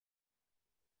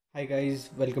Hi guys,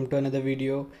 welcome to another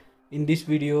video. In this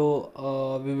video,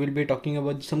 we will be talking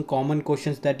about some common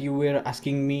questions that you were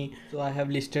asking me. So I have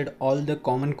listed all the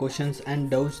common questions and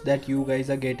doubts that you guys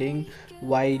are getting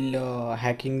while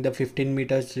hacking the 15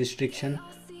 meters restriction.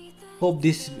 Hope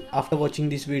this after watching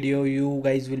this video, you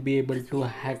guys will be able to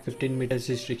hack 15 meters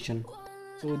restriction.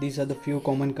 So these are the few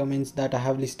common comments that I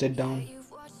have listed down.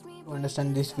 To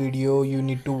understand this video, you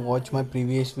need to watch my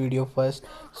previous video first.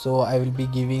 So I will be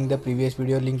giving the previous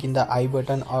video link in the I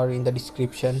button or in the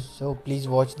description. So please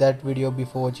watch that video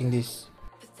before watching this.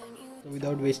 So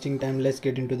without wasting time, let's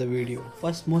get into the video.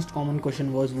 First most common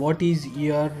question was, what is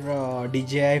your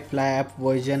DJI Fly app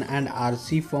version and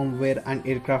RC firmware and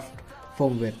aircraft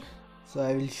firmware? So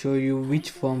I will show you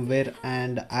which firmware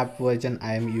and app version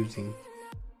I am using.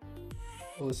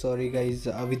 Oh sorry guys,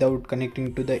 without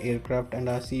connecting to the aircraft and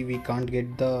RC we can't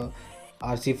get the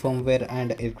RC firmware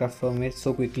and aircraft firmware.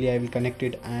 So quickly I will connect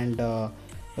it and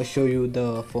show you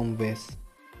the firmwares.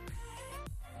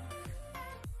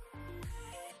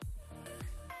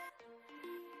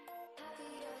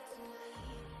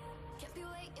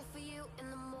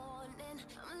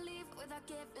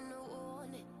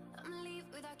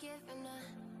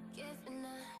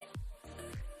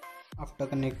 After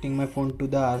connecting my phone to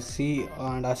the RC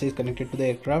and RC is connected to the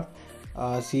aircraft,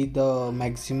 see the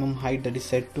maximum height that is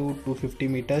set to 250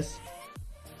 meters.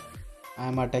 I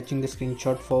am attaching the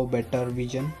screenshot for better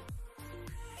vision.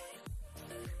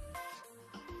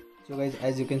 So guys,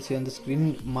 as you can see on the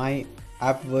screen, my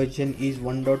app version is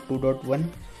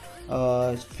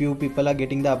 1.2.1. Few people are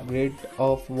getting the upgrade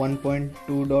of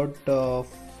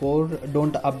 1.2.4.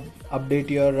 Don't update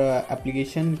your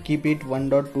application, keep it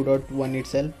 1.2.1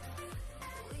 itself.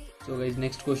 So guys,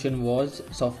 next question was,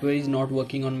 software is not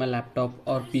working on my laptop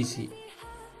or PC.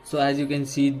 So as you can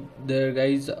see there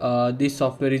guys, this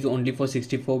software is only for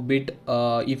 64-bit.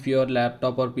 If your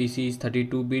laptop or PC is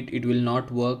 32-bit, it will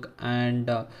not work. And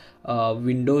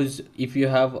Windows, if you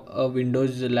have a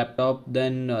Windows laptop,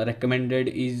 then recommended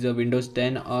is Windows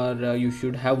 10, or you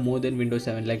should have more than Windows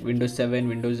 7, like Windows 7,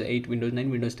 Windows 8, Windows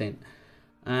 9, Windows 10.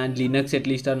 And Linux at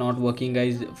least are not working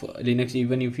guys. For Linux,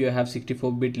 even if you have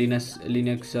 64-bit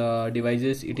Linux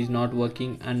devices, it is not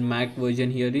working. And Mac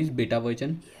version here is beta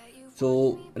version,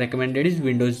 so recommended is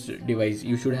Windows device.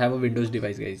 You should have a Windows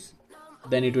device guys,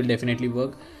 then it will definitely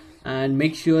work. And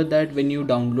make sure that when you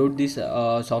download this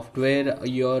software,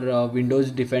 your Windows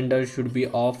Defender should be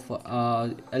off,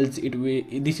 else it will,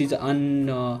 this is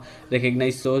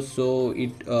unrecognized source, so it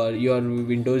your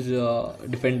Windows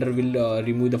Defender will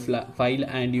remove the file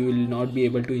and you will not be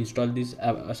able to install this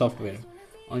software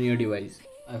on your device.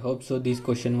 I hope so this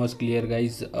question was clear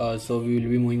guys. So we will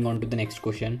be moving on to the next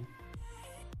question.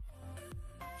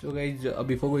 So guys,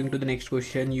 before going to the next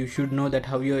question, you should know that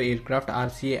how your aircraft,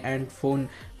 RC and phone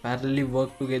parallelly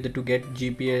work together to get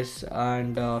GPS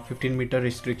and 15 meter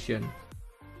restriction.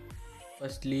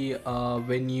 Firstly,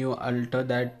 when you alter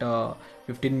that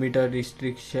 15 meter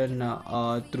restriction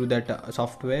through that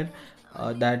software,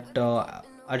 that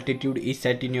altitude is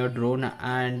set in your drone,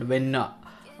 and when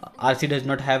RC does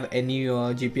not have any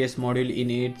GPS module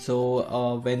in it,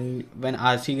 so when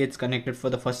RC gets connected for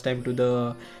the first time to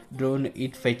the drone,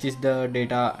 it fetches the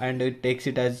data and it takes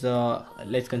it as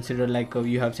let's consider like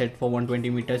you have set for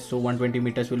 120 meters, so 120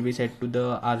 meters will be set to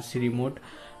the RC remote.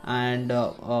 And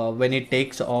when it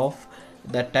takes off,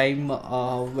 that time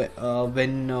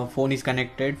when phone is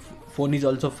connected, phone is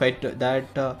also fed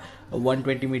that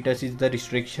 120 meters is the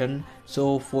restriction,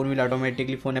 so phone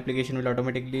application will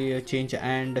automatically change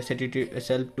and set it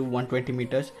itself to 120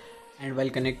 meters. And while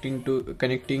connecting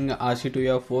RC to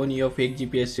your phone, your fake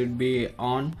GPS should be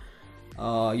on.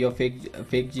 Your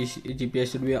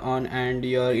GPS should be on and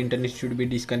your internet should be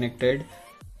disconnected.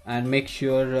 And make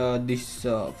sure this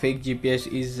fake GPS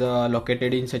is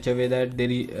located in such a way that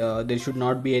there should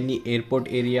not be any airport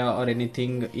area or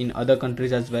anything in other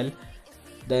countries as well.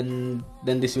 Then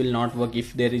this will not work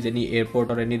if there is any airport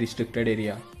or any restricted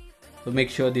area. So make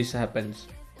sure this happens.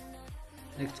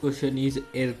 Next question is,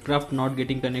 aircraft not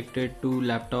getting connected to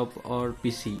laptop or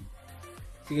PC.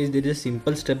 See guys, there is a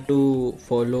simple step to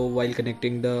follow while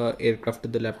connecting the aircraft to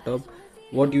the laptop.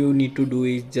 What you need to do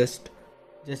is just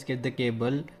get the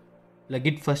cable, plug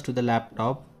it first to the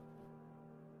laptop,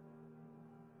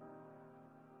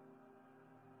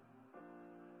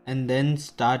 and then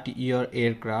start your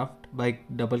aircraft by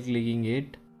double clicking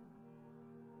it.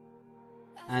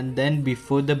 And then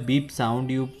before the beep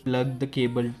sound, you plug the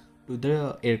cable to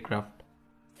the aircraft.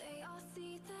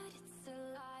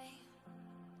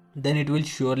 Then it will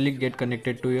surely get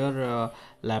connected to your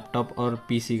laptop or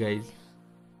PC guys.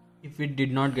 If it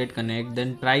did not get connect,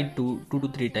 then try two to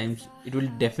three times. It will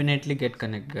definitely get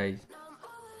connect, guys.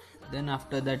 Then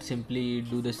after that, simply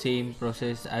do the same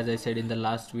process as I said in the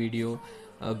last video.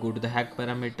 Go to the hack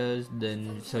parameters,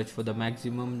 then search for the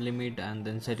maximum limit, and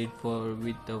then set it for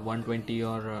with 120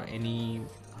 or any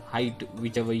height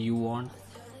whichever you want,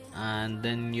 and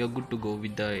then you're good to go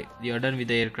with you're done with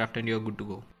the aircraft and you're good to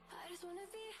go.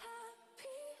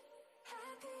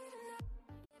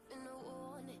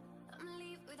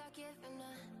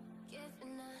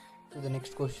 So the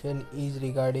next question is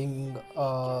regarding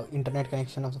internet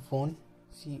connection of the phone.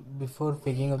 See, before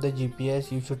picking up the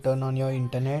GPS, you should turn on your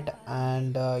internet,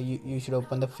 and you should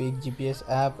open the fake GPS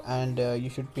app, and you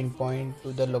should pinpoint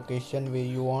to the location where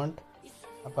you want.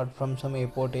 Apart from some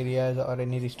airport areas or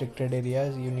any restricted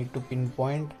areas, you need to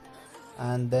pinpoint,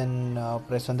 and then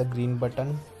press on the green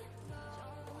button.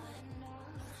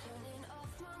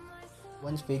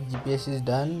 Once fake GPS is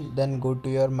done, then go to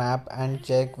your map and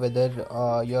check whether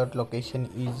your location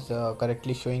is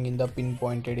correctly showing in the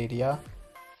pinpointed area,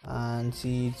 and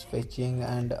see it's fetching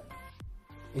and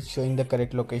it's showing the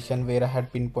correct location where I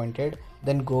had pinpointed.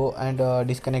 Then go and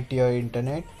disconnect your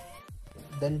internet.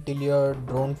 Then till your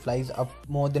drone flies up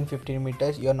more than 15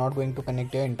 meters, you are not going to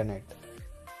connect your internet.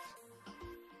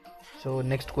 So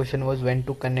next question was when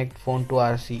to connect phone to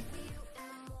RC.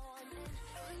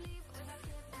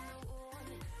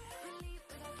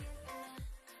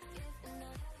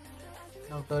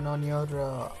 Now turn on your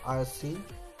RC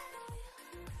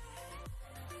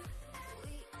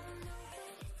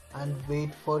and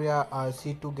wait for your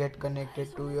RC to get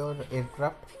connected to your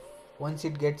aircraft. Once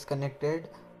it gets connected,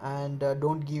 and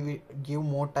don't give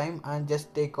more time, and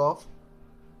just take off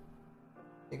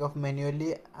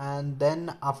manually, and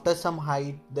then after some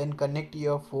height, then connect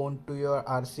your phone to your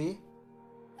RC.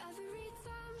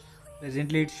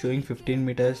 Presently it's showing 15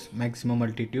 meters maximum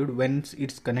altitude. Once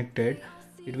it's connected,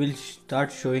 it will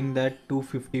start showing that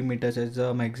 250 meters as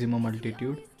the maximum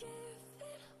altitude.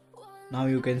 Now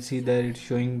you can see that it's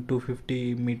showing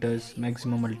 250 meters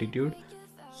maximum altitude.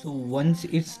 So once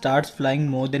it starts flying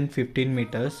more than 15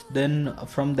 meters, then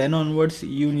from then onwards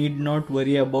you need not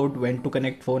worry about when to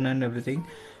connect phone and everything.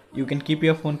 You can keep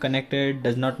your phone connected,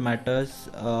 does not matter.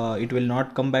 It will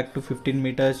not come back to 15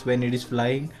 meters when it is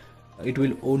flying. It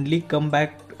will only come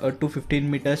back to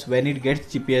 15 meters when it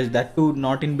gets GPS, that too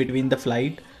not in between the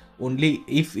flight. Only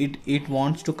if it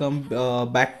wants to come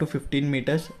back to 15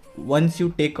 meters, once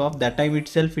you take off, that time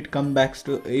itself it comes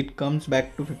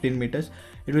back to 15 meters.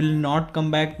 It will not come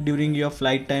back during your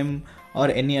flight time or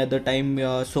any other time.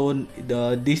 So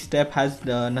this step has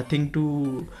nothing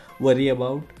to worry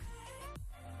about.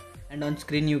 And on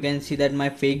screen you can see that my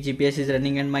fake GPS is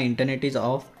running and my internet is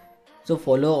off. So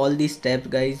follow all these steps,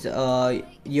 guys.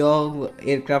 Your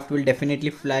aircraft will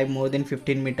definitely fly more than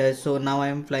 15 meters. So now I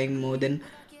am flying more than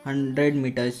 100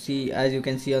 meters. See, as you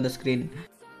can see on the screen.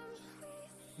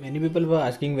 Many people were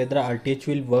asking whether RTH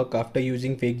will work after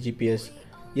using fake GPS.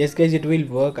 Yes guys, it will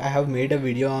work. I have made a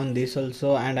video on this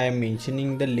also, and I am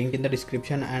mentioning the link in the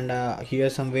description, and here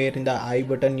somewhere in the I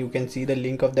button you can see the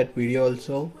link of that video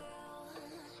also.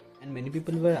 And many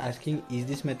people were asking, is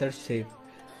this method safe?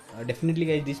 Definitely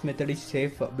guys, this method is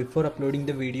safe. Before uploading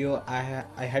the video,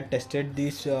 I had tested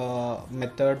this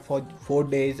method for 4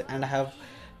 days, and I have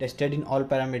tested in all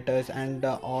parameters and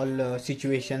all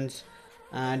situations,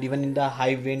 and even in the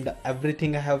high wind,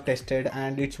 everything I have tested,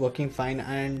 and it's working fine,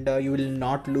 and you will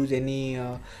not lose any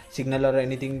signal or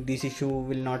anything. This issue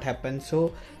will not happen.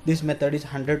 So this method is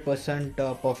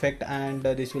 100% perfect, and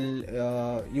this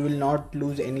will you will not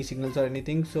lose any signals or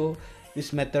anything. So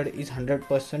this method is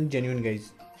 100% genuine,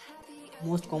 guys.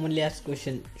 Most commonly asked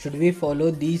question: should we follow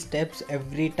these steps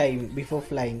every time before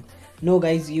flying? No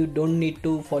guys, you don't need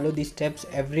to follow these steps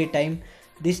every time.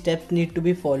 These steps need to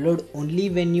be followed only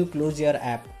when you close your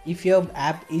app. If your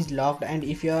app is locked, and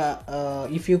if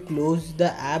you close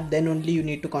the app, then only you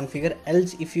need to configure.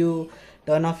 Else if you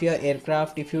turn off your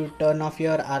aircraft, if you turn off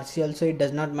your RC also, it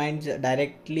does not mind,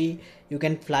 directly you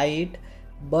can fly it.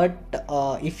 But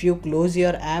if you close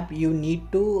your app, you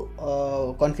need to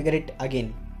configure it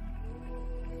again.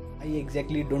 I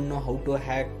exactly don't know how to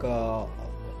hack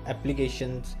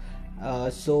applications,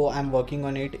 so I'm working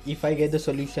on it. If I get the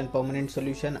solution, permanent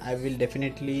solution, I will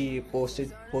definitely post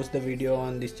the video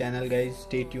on this channel, guys.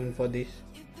 Stay tuned for this.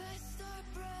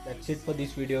 That's it for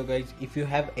this video, guys. If you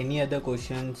have any other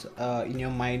questions in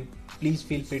your mind, please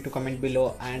feel free to comment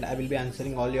below, and I will be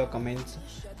answering all your comments.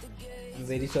 I'm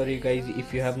very sorry guys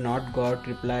if you have not got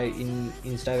reply in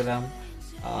Instagram.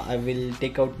 I will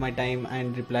take out my time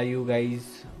and reply you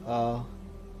guys.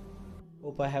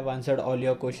 Hope I have answered all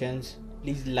your questions.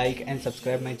 Please like and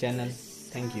subscribe my channel.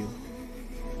 Thank you.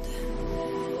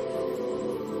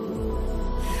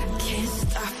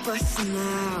 busting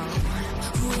out.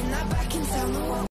 When I back in town,